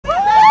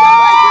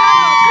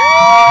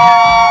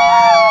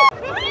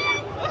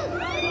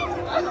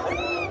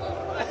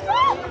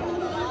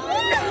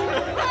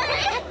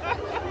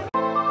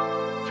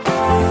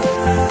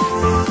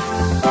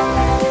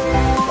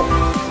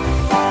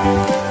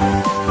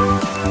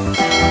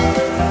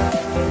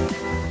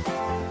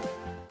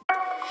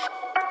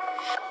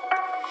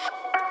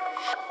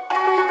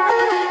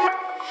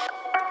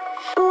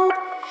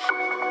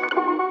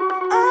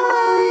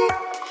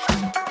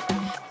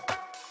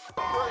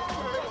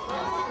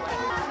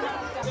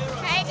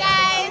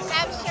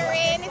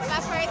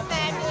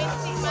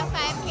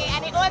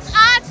was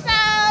awesome!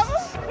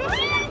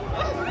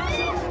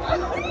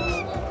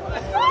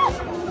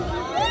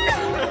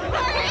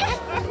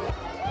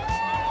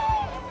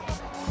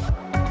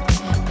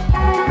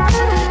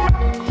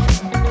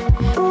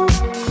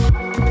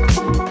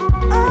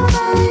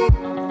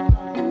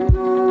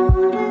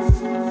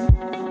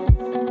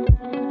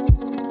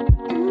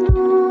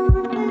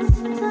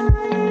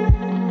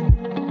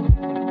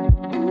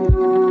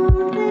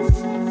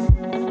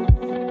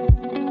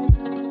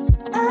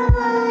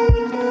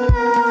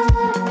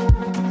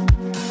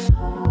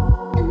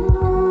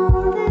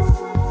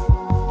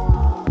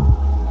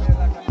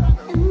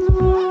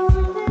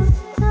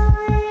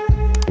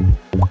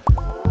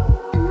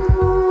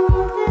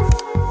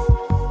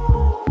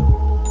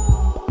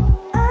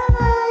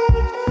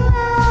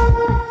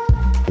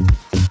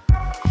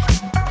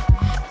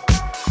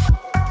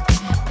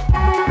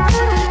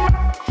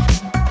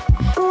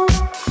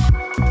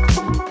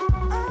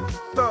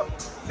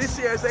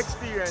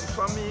 Experience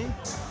for me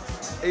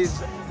is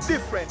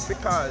different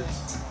because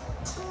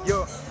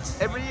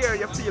every year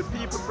you feel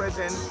people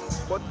present,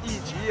 but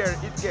each year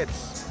it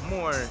gets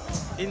more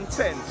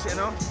intense, you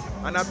know.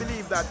 And I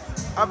believe that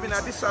having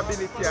a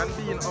disability and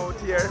being out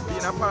here,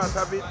 being a part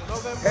of it,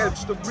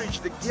 helps to bridge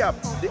the gap,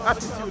 the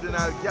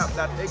attitudinal gap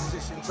that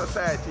exists in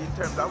society in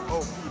terms of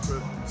how people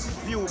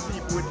view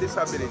people with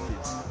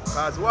disabilities.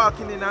 Because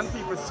walking in and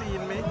people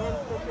seeing me,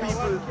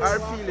 people are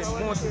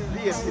feeling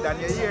motivated,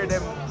 and you hear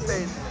them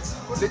saying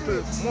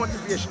little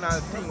motivational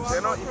things,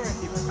 you know,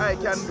 if I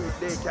can do it,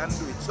 they can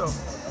do it. So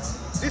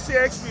this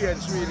year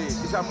experience really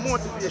is a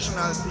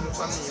motivational thing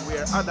for me,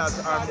 where others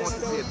are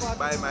motivated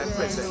by my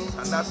presence,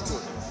 and that's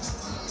good.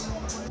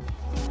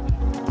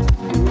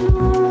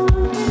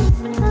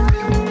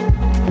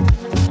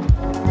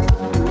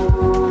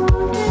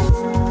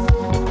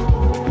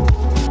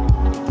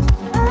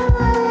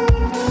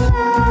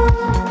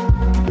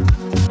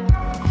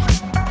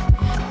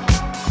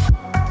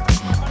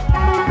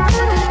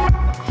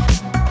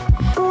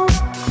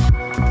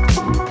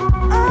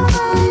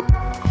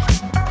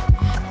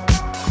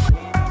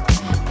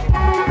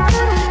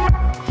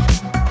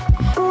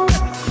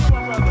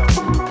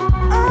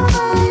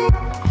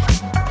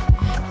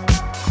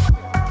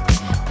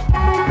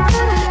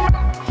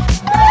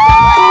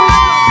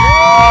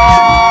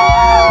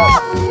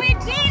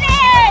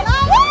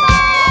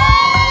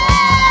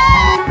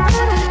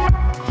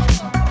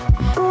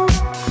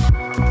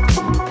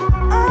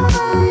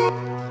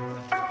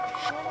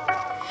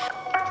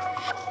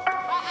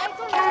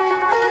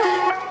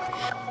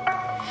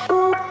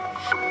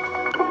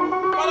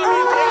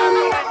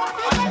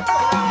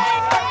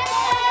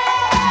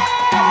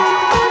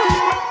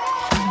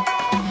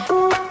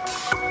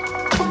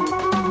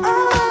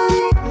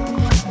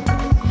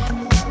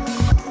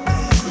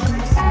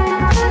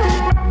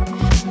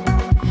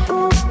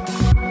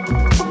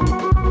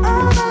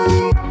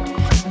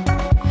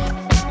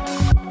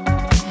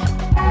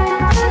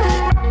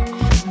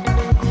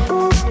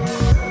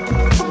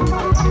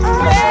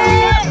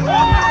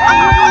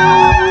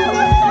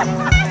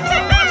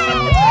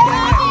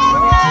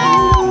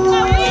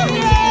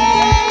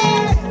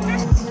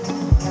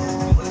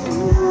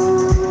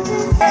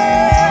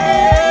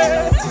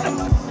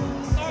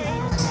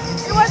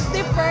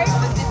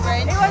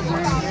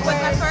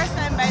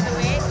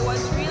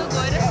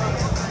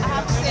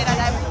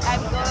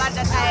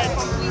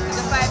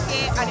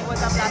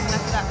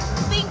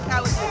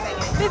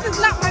 This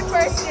is not my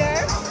first year,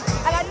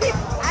 and I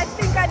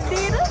think I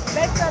did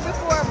better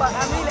before, but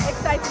I'm really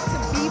excited to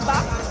be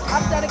back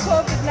after the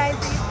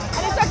COVID-19.